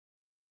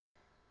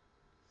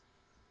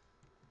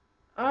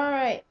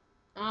Alright,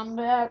 I'm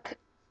back,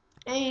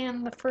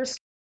 and the first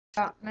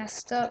got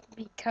messed up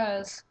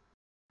because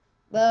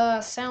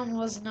the sound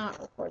was not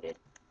recorded.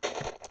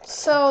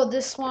 So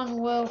this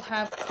one will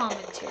have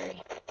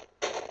commentary.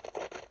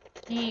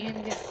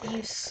 And if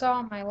you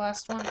saw my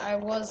last one, I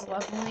was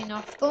leveling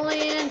off the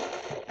land.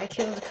 I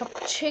killed a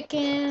couple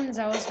chickens,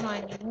 I was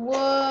mining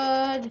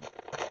wood,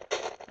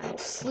 I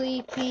was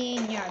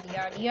sleeping, yada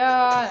yada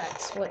yada.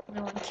 That's what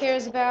no one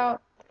cares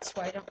about. That's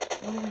why I don't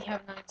only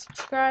have 9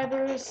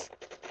 subscribers.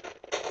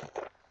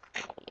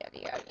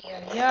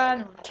 Yeah,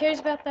 no one cares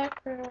about that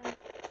crap.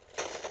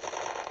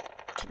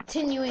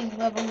 Continuing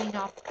leveling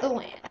off the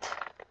land.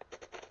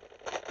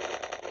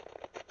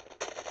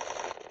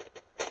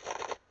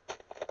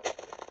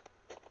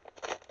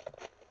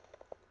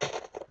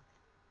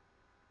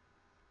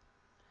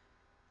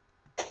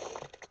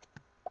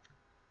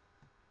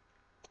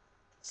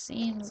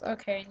 Seems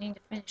okay, I need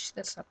to finish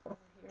this up over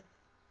here.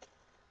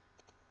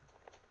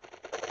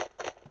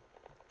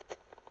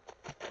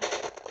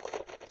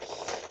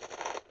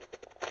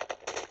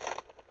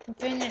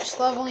 Finish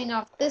leveling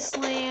off this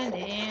land,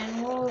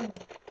 and we'll,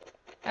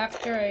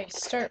 after I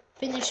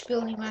finish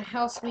building my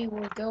house, we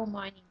will go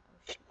mining.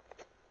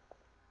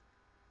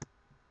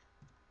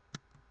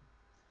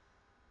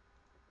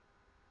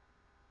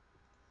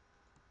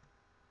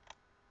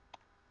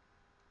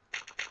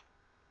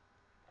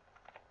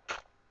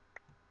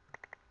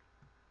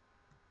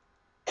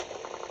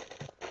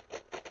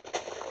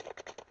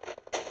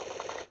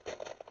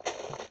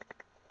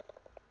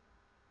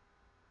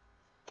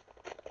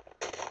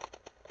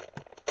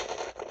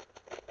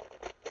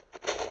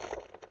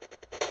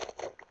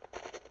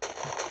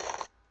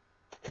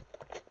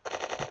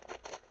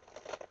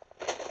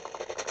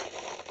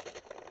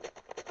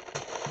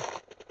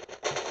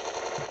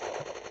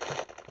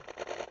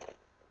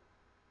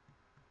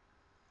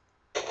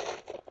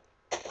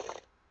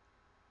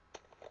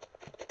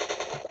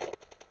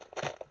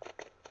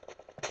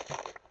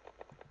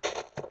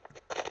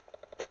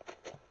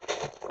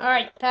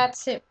 Alright,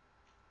 that's it.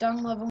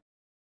 Done leveling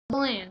the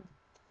land.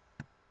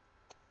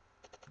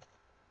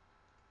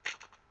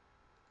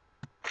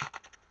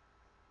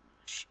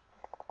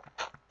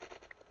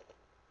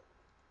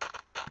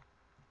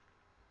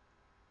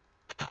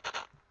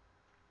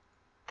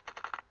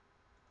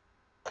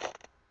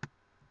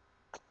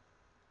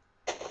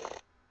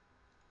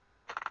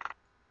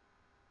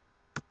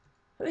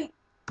 Hey,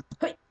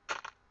 hey.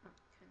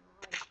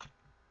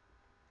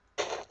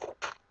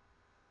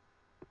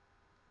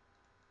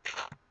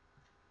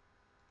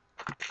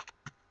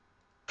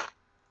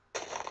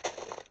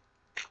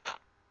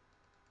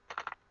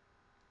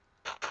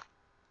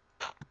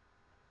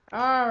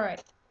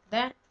 Alright,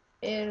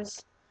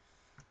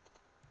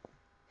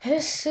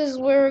 this is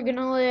where we're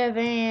gonna live,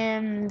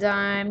 and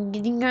I'm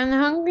getting kinda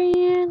hungry,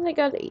 and I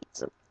gotta eat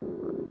some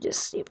food.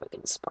 Just see if I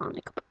can spawn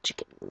a couple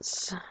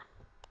chickens.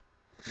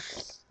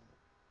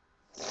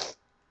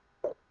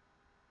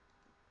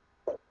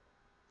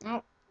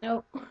 Oh,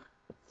 nope.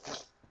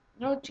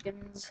 No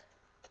chickens.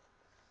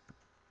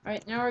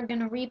 Alright, now we're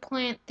gonna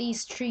replant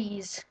these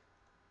trees.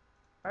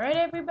 Alright,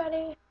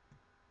 everybody?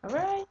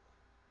 Alright?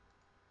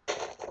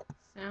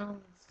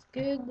 Sounds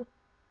good.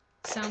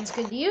 Sounds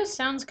good to you?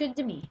 Sounds good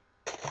to me.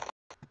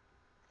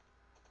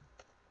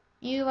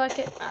 You like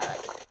it? I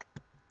like it.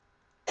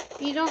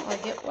 If you don't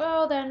like it,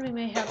 well, then we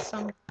may have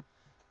some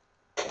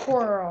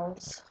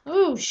quarrels.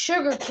 Ooh,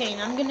 sugar cane.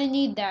 I'm gonna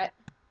need that.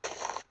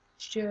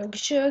 Sugar,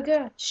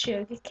 sugar,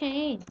 sugar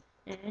cane.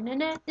 Na, na,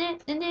 na, na,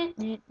 na,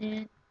 na,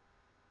 na.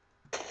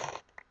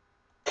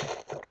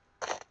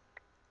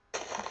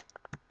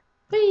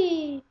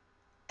 Whee!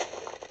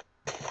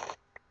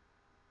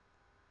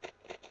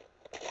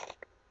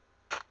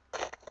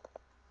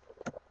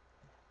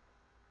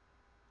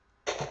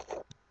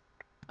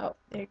 Oh,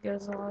 there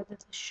goes a lot of the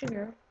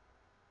sugar.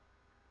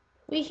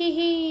 Wee hee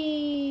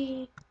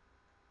hee!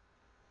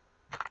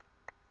 I'm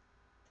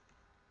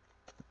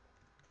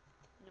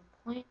gonna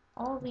plant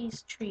all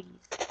these trees.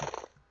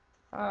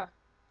 Ah.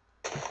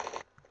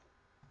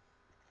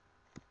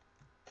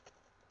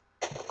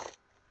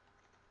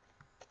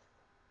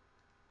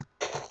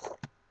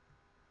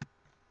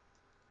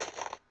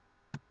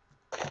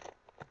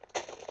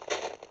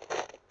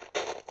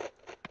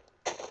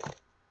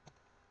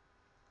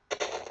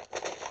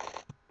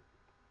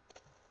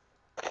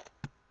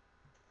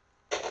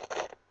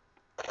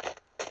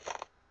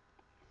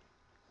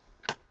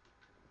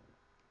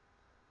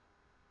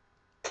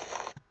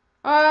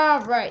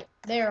 Alright,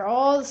 there,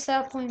 all the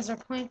saplings are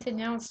planted.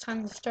 Now it's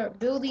time to start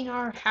building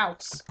our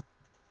house.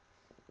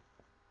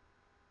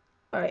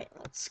 Alright,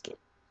 let's get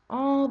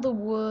all the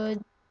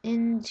wood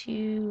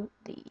into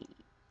the...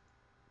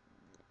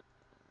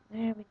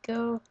 There we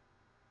go.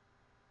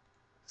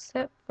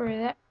 Except for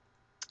that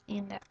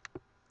and that.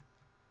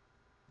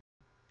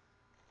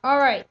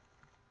 Alright,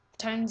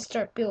 time to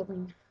start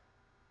building.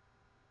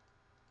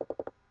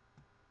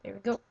 There we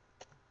go.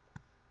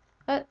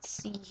 Let's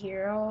see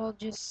here, I'll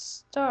just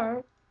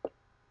start.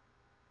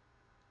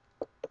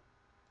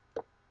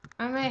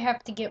 I might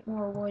have to get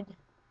more wood,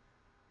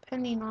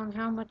 depending on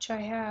how much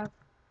I have.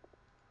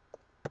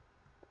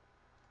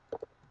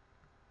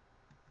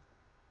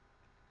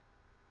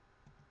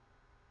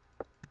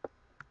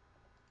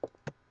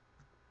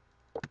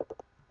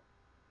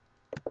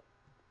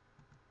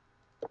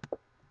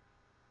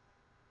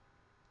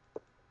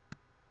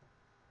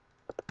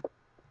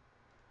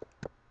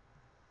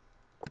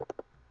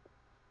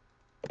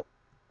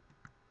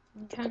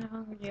 kind of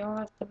hungry. I'll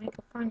have to make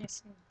a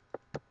furnace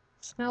and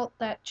smelt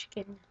that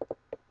chicken.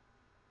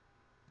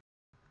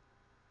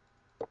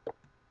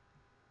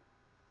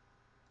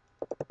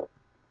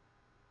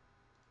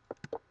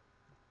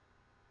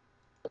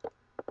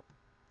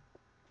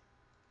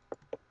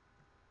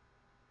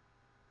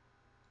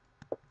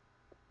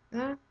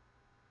 Huh?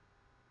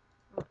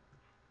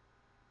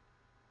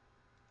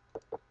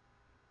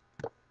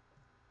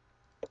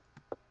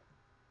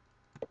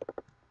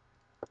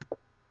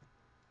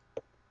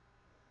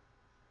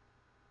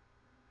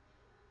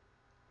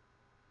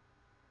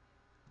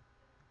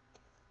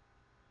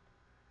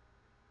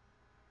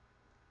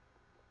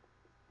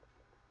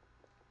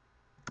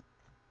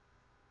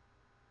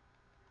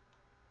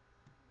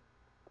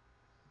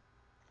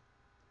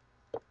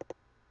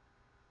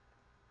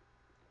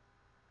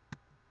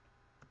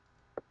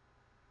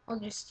 I'll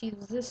just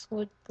use this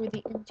wood for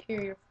the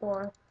interior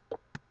floor.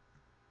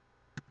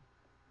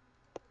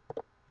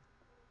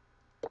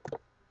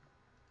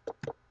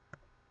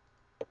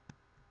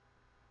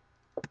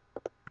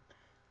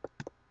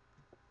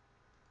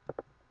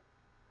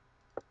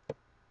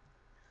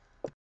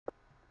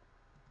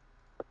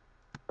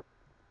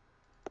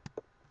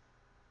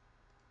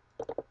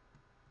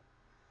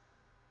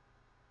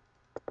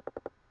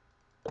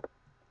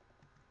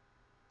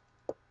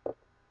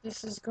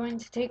 This is going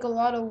to take a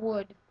lot of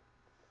wood.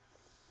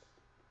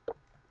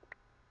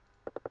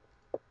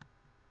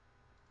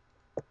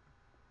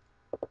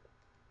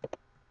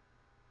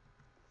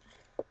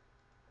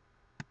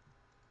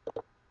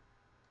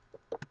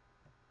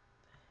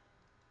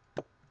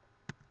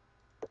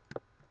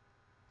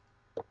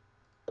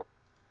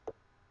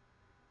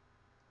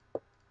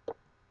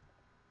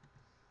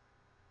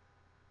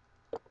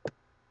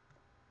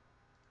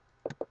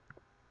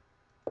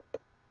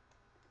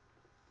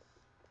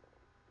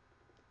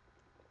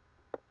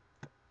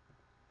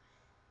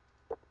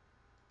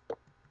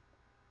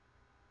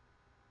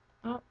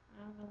 Oh, out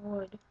of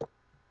wood.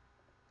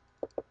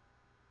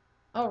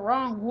 Oh,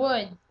 wrong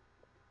wood.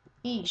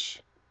 Yeesh.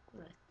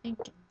 What was I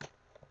thinking?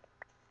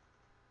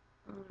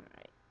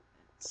 Alright,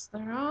 that's the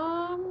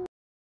wrong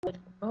wood,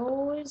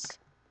 boys.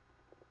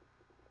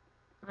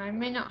 I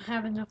may not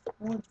have enough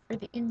wood for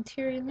the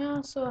interior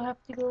now, so I'll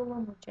have to go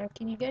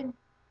lumberjacking again.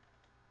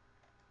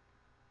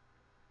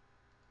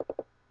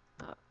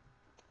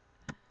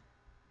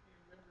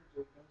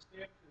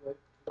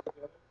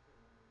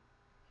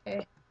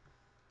 Okay.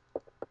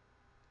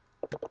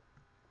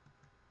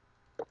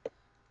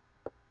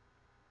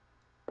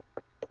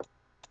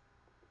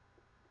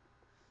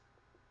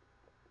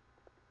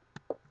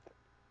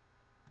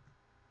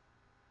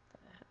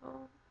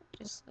 Oh,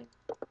 just like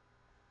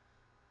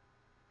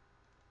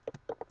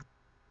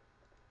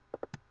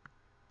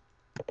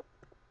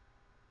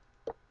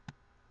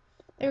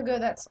there we go,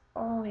 that's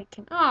all we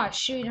can. Ah,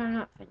 shoot, I'm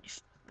not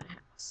finished with my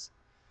house.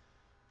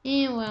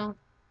 Yeah, well,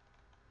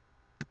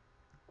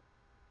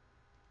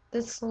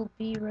 this will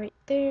be right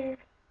there.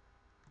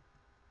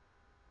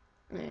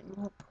 And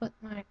we'll put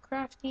my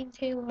crafting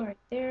table right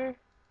there.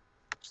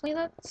 Actually,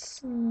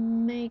 let's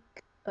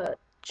make a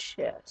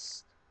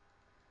chest.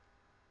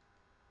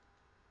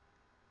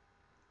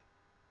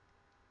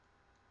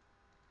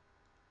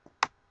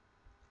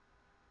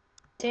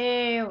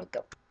 There we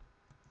go.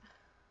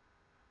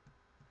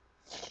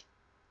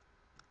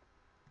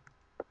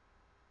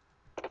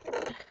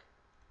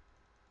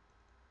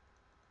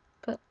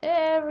 Put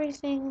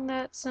everything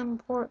that's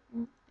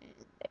important in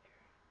there.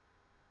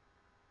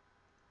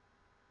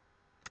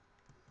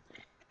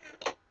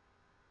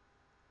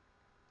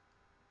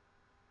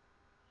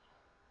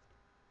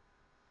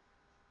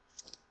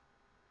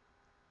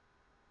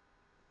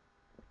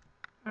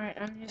 Alright,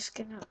 I'm just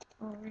gonna,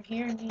 over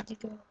here, need to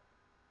go.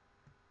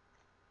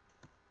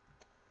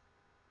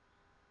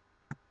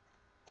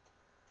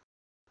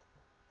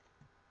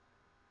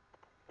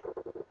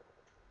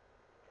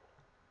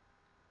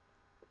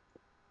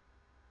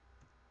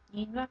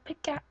 Need my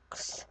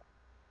pickaxe.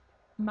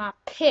 My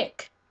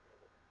pick.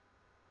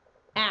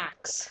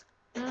 Axe.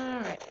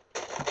 Alright.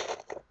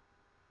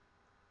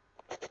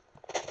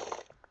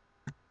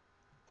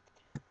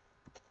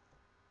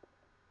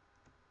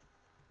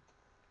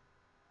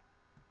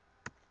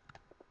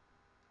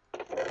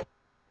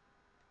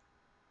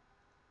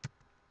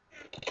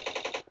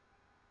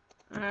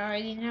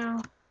 Alrighty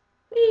now.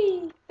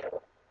 Whee!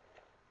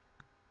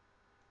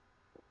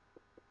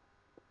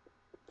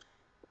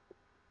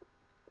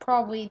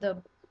 Probably the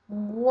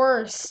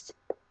worst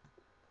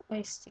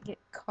place to get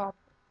copper.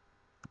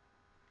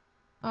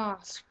 Ah,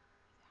 oh, screw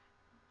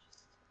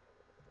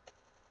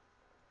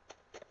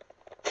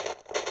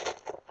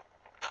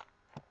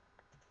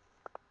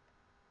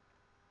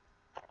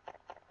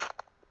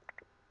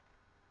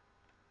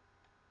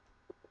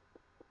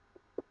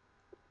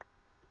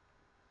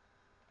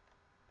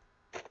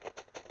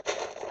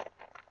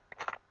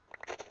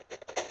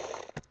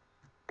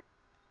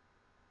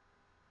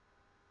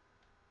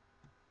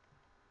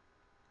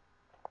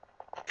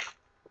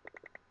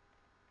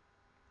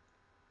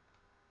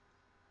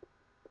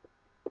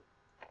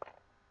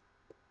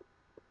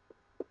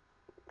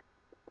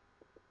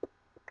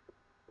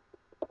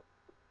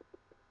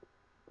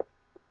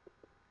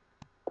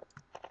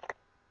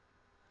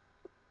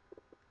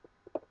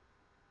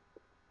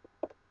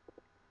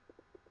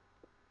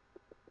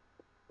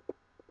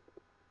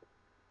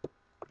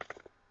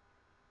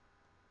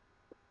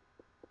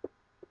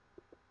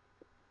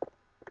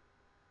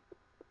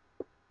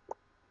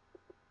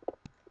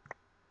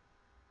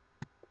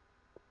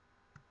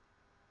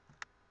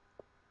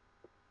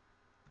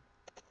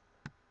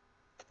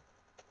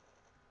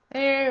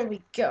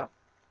we go.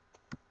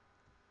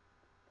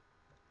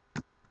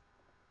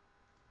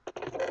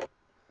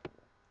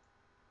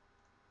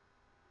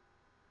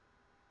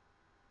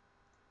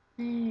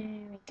 There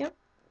we go.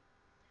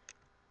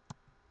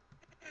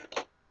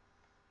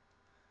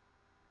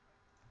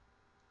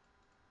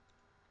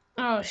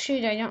 Oh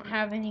shoot, I don't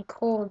have any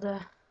coal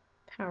to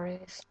power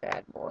this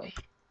bad boy.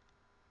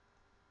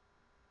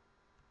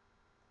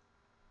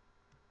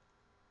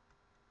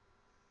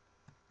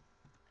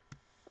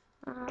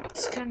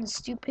 It's kind of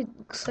stupid.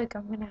 Looks like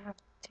I'm gonna have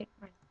to take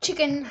my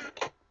chicken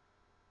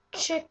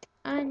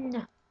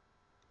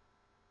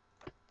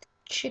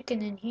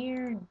in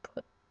here and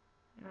put.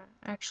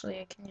 Actually,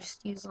 I can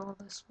just use all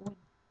this wood.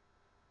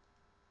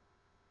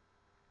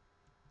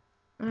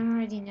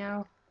 Alrighty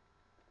now.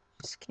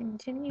 Just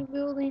continue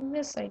building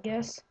this, I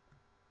guess.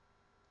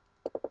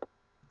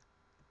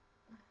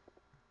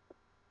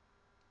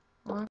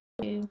 1,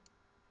 2,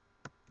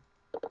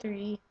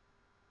 3,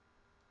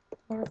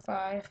 4,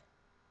 5,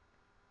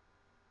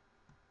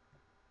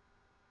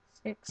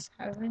 6,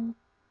 7,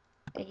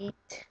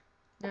 8,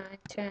 9,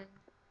 10,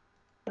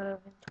 11,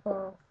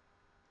 12,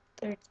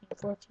 13,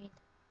 14,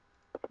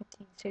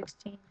 15,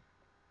 16,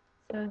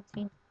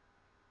 17,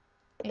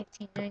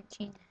 18,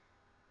 19,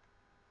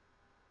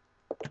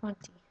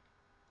 20,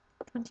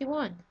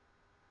 21.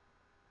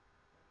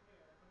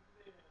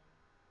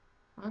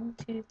 1,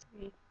 2,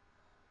 3.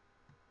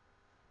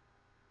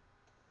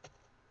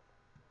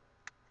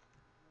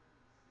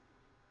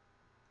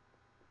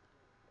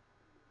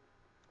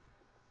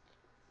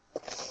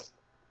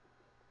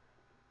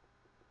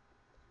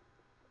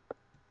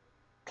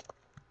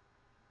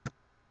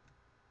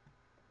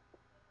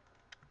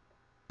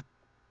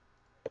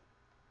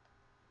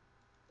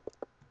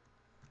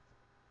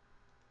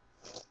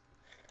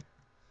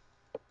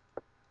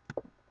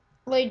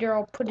 Later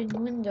I'll put in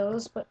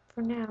windows, but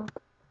for now,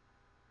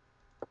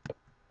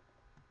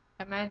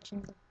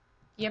 imagine.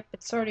 Yep,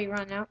 it's already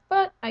run out,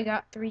 but I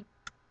got 3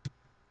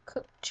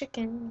 cooked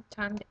chicken.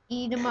 Time to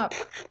eat them up.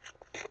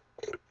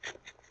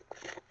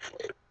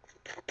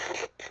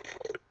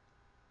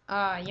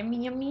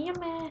 Yummy, yummy,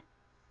 yummy.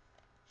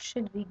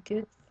 Should be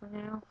good for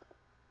now.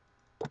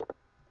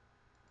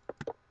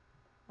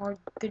 Or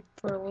good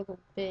for a little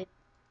bit.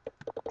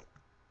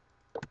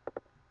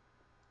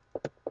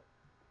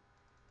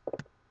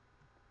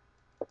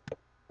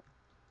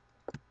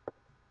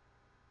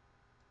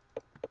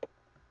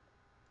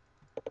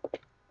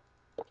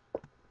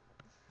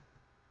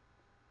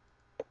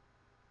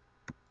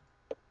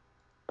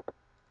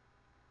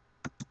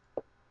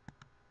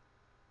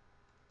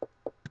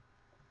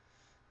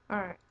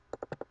 Alright.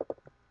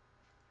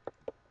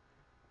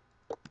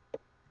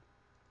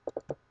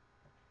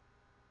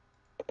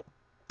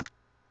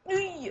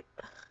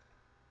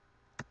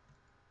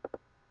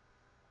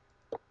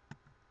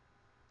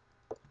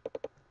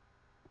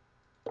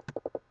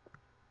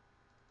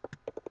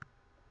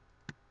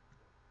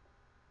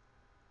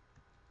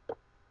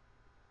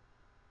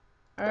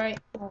 Alright,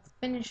 we'll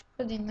finish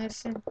putting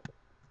this in.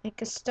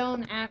 Make a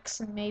stone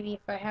axe, and maybe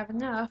if I have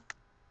enough,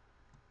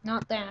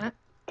 not that,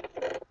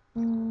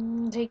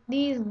 take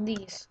these and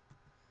these.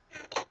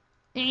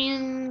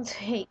 And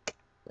take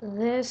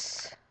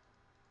this,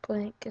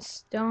 make a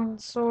stone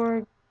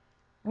sword.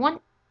 1.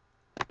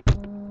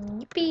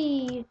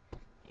 Yippee!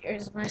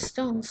 Here's my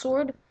stone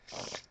sword.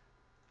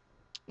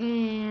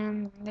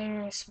 And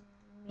I'm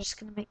just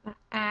gonna make my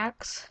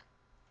axe.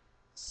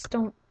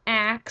 Stone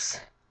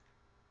axe.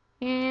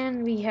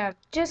 And we have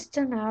just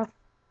enough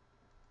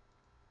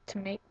to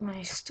make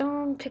my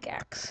stone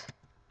pickaxe.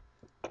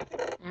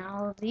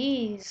 Now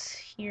these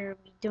here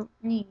we don't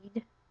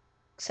need,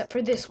 except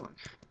for this one.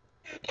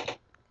 I'm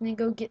gonna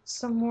go get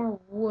some more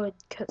wood,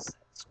 cause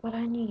that's what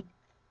I need.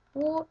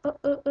 Wood.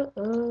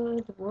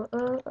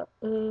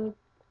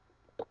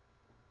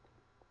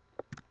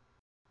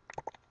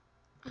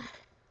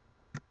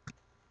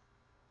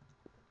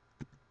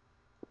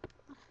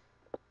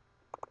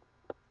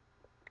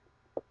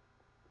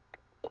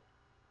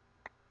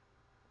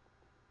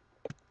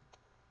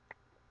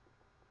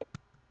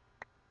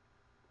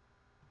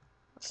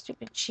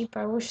 Stupid sheep.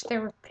 I wish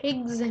there were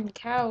pigs and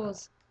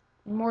cows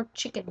and more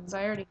chickens.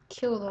 I already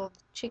killed all the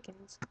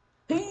chickens.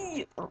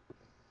 Hey! Oh.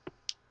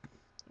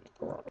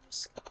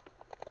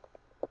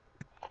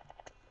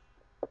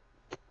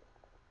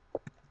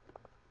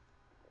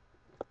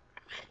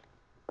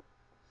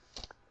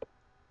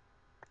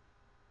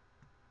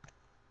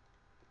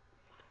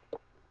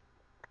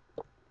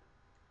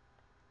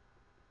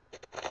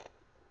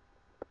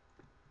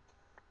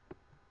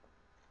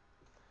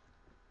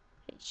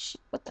 Hey,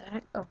 sheep. What the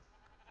heck? Oh.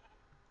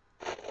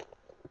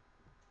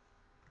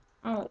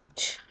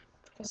 Ouch.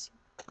 Pressing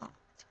Alt.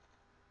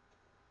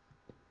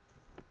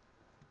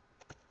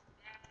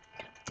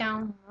 Cut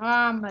down.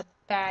 I'm a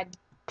bad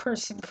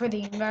person for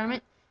the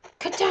environment.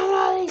 Cut down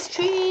all these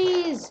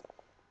trees!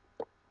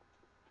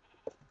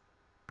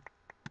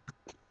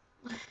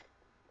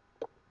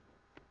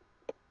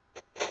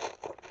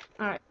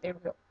 Alright, there we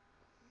go.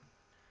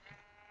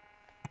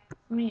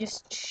 Let me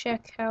just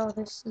check how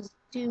this is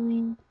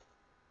doing.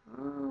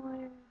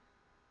 Oh,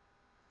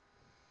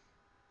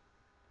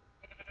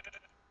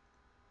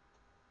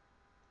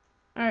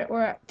 Alright,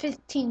 we're at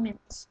 15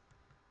 minutes.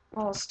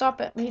 I'll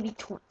stop at maybe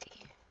 20.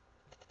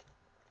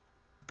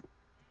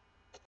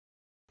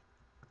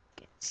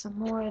 Get some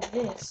more of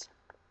this.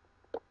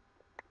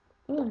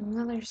 Ooh,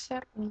 another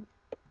sapling.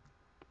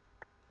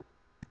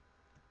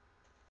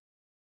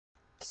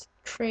 Just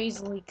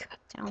crazily cut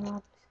down all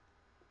this.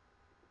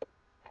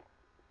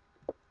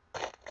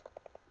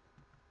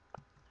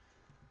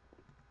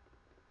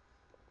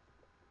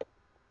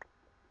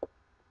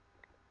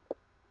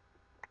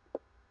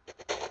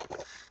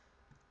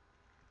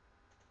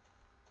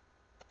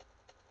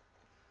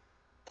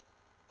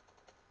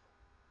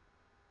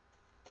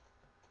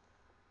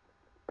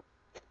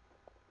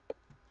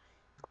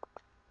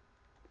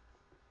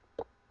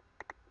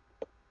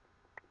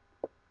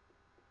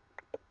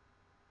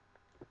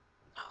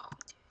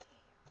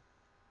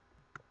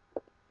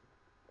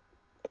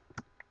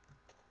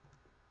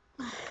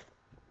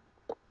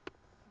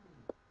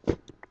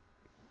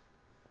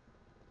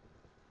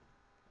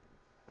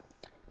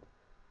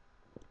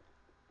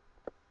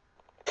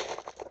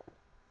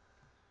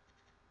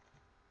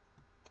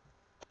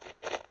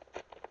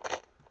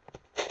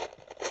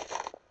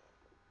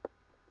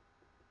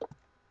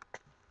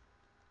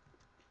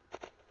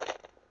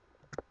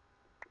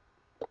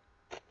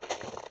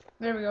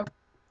 There we go.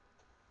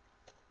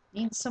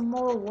 Need some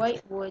more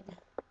white wood.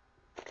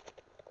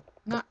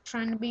 Not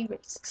trying to be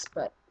racist,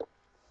 but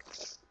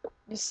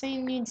just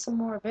saying need some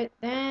more of it.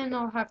 Then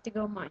I'll have to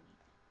go mining.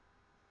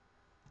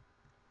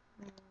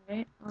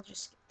 Alright, I'll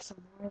just get some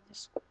more of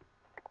this one.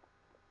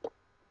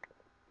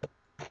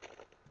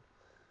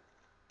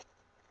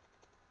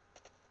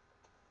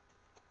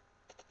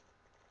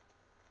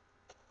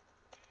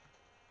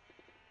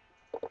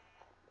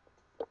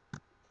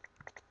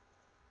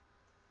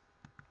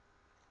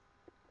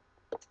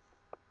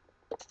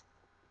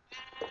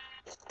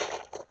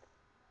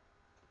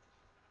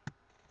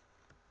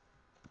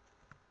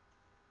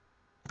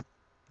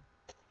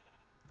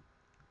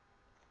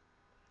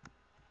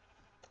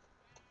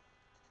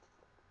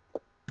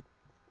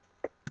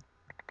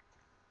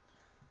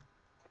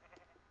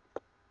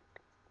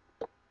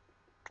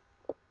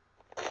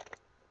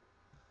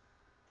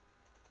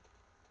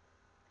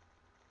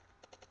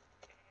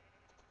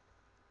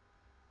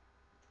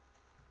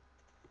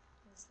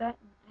 Is that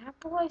an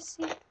apple I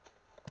see?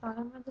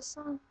 Bottom of the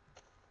song?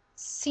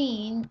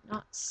 Scene,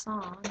 not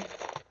song.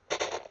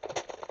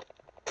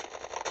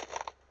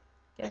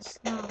 Guess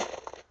not.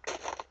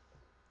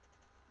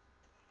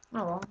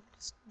 Oh well,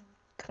 just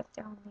cut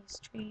down these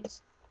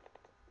trees.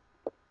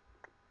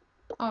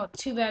 Oh,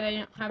 too bad I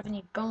don't have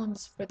any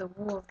bones for the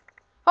wolf.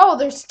 Oh,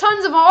 there's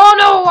tons of them! Oh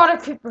no, water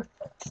creeper!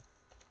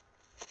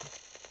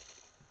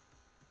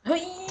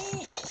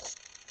 Hey!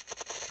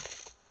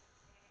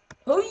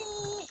 Hey!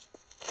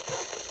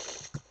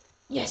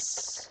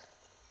 Yes!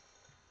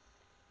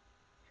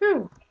 Whew. I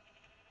was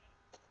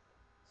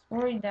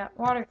worried that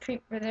water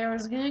creeper there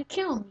was gonna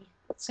kill me.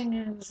 That's an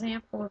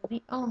example of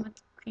the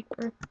elemental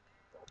creeper.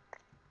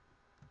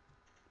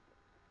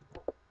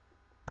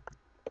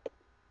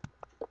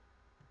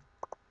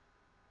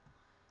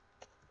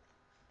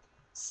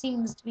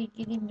 Seems to be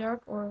getting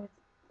dark, or it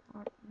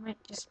might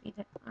just be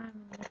that I'm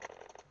in the...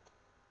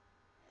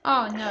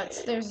 Oh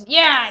nuts, there's...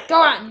 Yeah!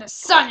 Go out in the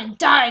sun and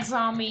die,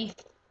 zombie!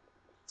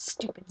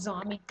 Stupid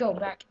zombie, go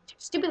back into your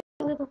stupid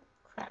little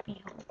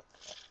crappy home.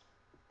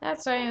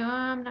 That's right,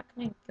 I'm not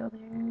gonna go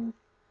there.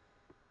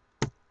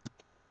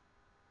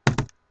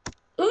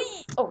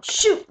 Ooh, oh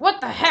shoot,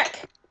 what the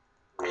heck?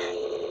 No,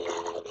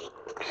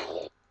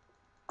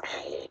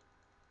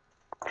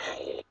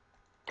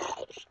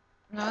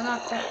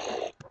 not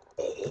that.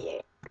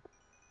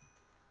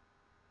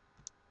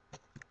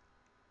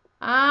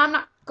 I'm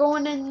not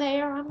going in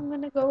there, I'm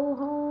gonna go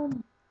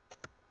home.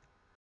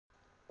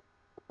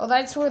 Oh,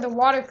 that's where the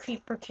water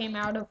creeper came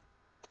out of.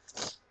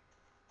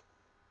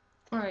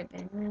 Alright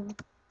then.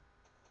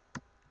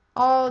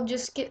 I'll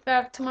just get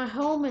back to my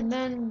home and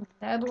then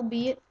that'll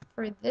be it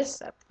for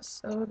this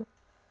episode.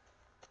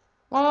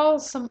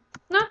 Well,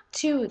 not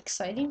too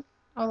exciting,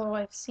 although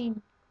I've seen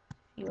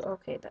you.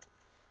 Okay, that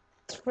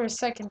for a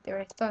second there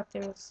I thought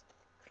there was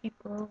a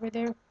creeper over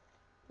there.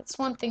 That's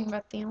one thing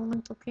about the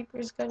elemental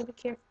creepers, gotta be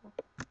careful.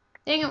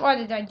 Dang it, why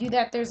did I do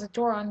that? There's a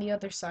door on the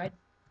other side.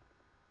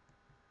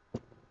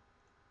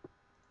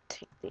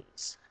 Take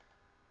these.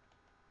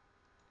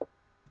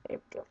 There we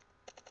go.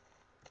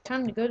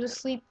 Time to go to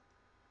sleep.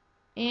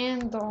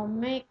 And I'll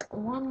make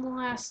one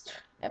last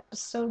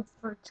episode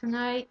for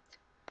tonight.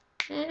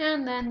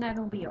 And then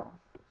that'll be all.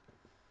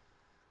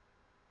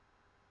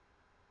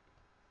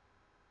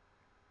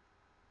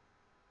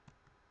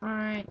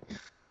 Alright.